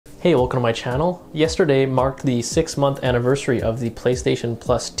Hey, welcome to my channel. Yesterday marked the 6-month anniversary of the PlayStation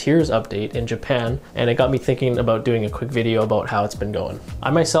Plus tiers update in Japan, and it got me thinking about doing a quick video about how it's been going.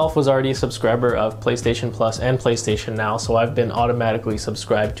 I myself was already a subscriber of PlayStation Plus and PlayStation Now, so I've been automatically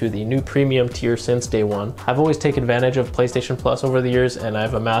subscribed to the new premium tier since day one. I've always taken advantage of PlayStation Plus over the years, and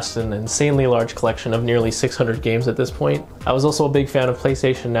I've amassed an insanely large collection of nearly 600 games at this point. I was also a big fan of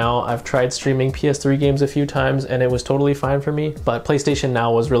PlayStation Now. I've tried streaming PS3 games a few times, and it was totally fine for me, but PlayStation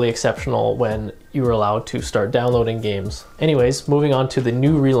Now was really exceptional when you were allowed to start downloading games. Anyways, moving on to the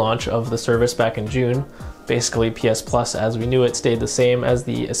new relaunch of the service back in June. Basically, PS Plus as we knew it stayed the same as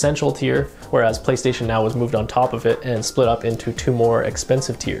the Essential tier, whereas PlayStation Now was moved on top of it and split up into 2 more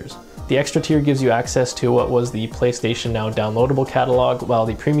expensive tiers. The extra tier gives you access to what was the PlayStation Now downloadable catalog, while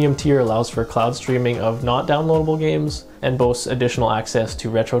the premium tier allows for cloud streaming of not downloadable games and boasts additional access to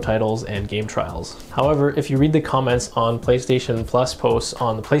retro titles and game trials. However, if you read the comments on PlayStation Plus posts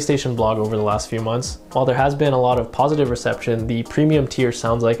on the PlayStation blog over the last few months, while there has been a lot of positive reception, the premium tier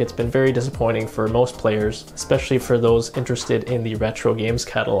sounds like it's been very disappointing for most players, especially for those interested in the retro games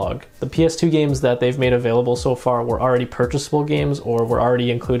catalog. The PS2 games that they've made available so far were already purchasable games or were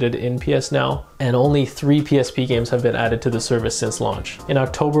already included in PS Now, and only 3 PSP games have been added to the service since launch. In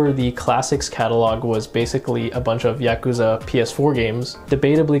October, the Classics catalog was basically a bunch of Yakuza PS4 games,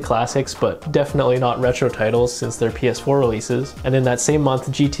 debatably classics but definitely not retro titles since they're PS4 releases, and in that same month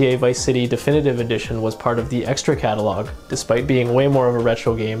GTA Vice City Definitive Edition was part of the extra catalog, despite being way more of a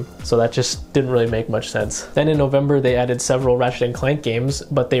retro game, so that just didn't really make much sense. Then in November they added several Ratchet & Clank games,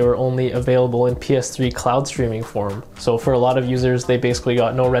 but they were only available in PS3 cloud streaming form, so for a lot of users they basically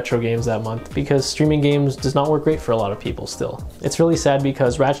got no retro games that month because streaming games does not work great for a lot of people still. It's really sad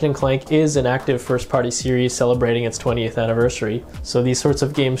because Ratchet & Clank is an active first-party series celebrating its 20th anniversary, so these sorts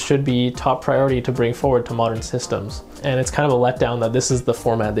of games should be top priority to bring forward to modern systems. And it's kind of a letdown that this is the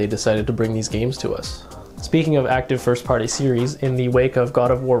format they decided to bring these games to us. Speaking of active first-party series, in the wake of God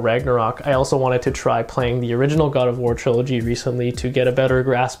of War Ragnarok, I also wanted to try playing the original God of War trilogy recently to get a better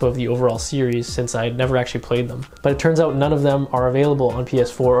grasp of the overall series since I had never actually played them. But it turns out none of them are available on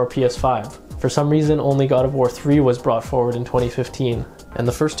PS4 or PS5. For some reason, only God of War 3 was brought forward in 2015. And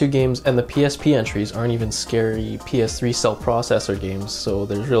the first 2 games and the PSP entries aren't even scary PS3 cell processor games, so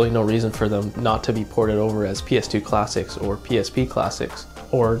there's really no reason for them not to be ported over as PS2 classics or PSP classics,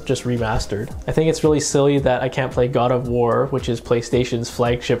 or just remastered. I think it's really silly that I can't play God of War, which is PlayStation's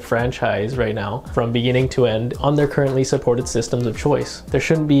flagship franchise right now, from beginning to end on their currently supported systems of choice. There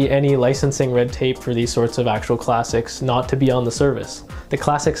shouldn't be any licensing red tape for these sorts of actual classics not to be on the service. The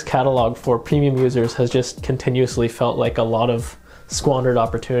classics catalog for premium users has just continuously felt like a lot of squandered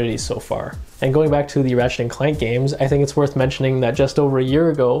opportunities so far. And going back to the Ratchet & Clank games, I think it's worth mentioning that just over a year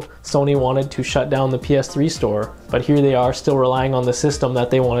ago, Sony wanted to shut down the PS3 store, but here they are still relying on the system that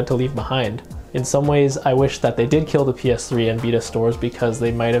they wanted to leave behind. In some ways, I wish that they did kill the PS3 and Vita stores because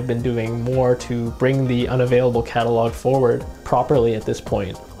they might have been doing more to bring the unavailable catalog forward properly at this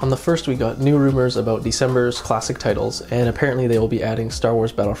point. On the 1st, we got new rumors about December's classic titles, and apparently they will be adding Star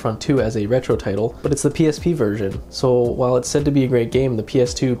Wars Battlefront 2 as a retro title, but it's the PSP version. So while it's said to be a great game, the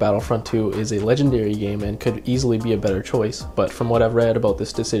PS2 Battlefront 2 is a legendary game and could easily be a better choice. But from what I've read about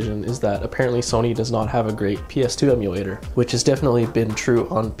this decision is that apparently Sony does not have a great PS2 emulator, which has definitely been true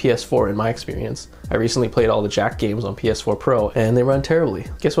on PS4 in my experience. I recently played all the Jack games on PS4 Pro and they run terribly.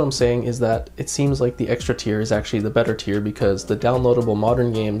 Guess what I'm saying is that it seems like the extra tier is actually the better tier because the downloadable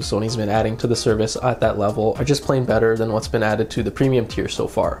modern games Sony's been adding to the service at that level are just plain better than what's been added to the premium tier so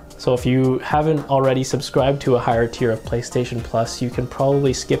far. So if you haven't already subscribed to a higher tier of PlayStation Plus, you can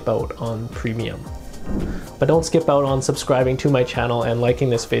probably skip out on premium. But don't skip out on subscribing to my channel and liking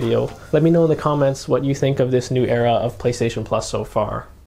this video. Let me know in the comments what you think of this new era of PlayStation Plus so far.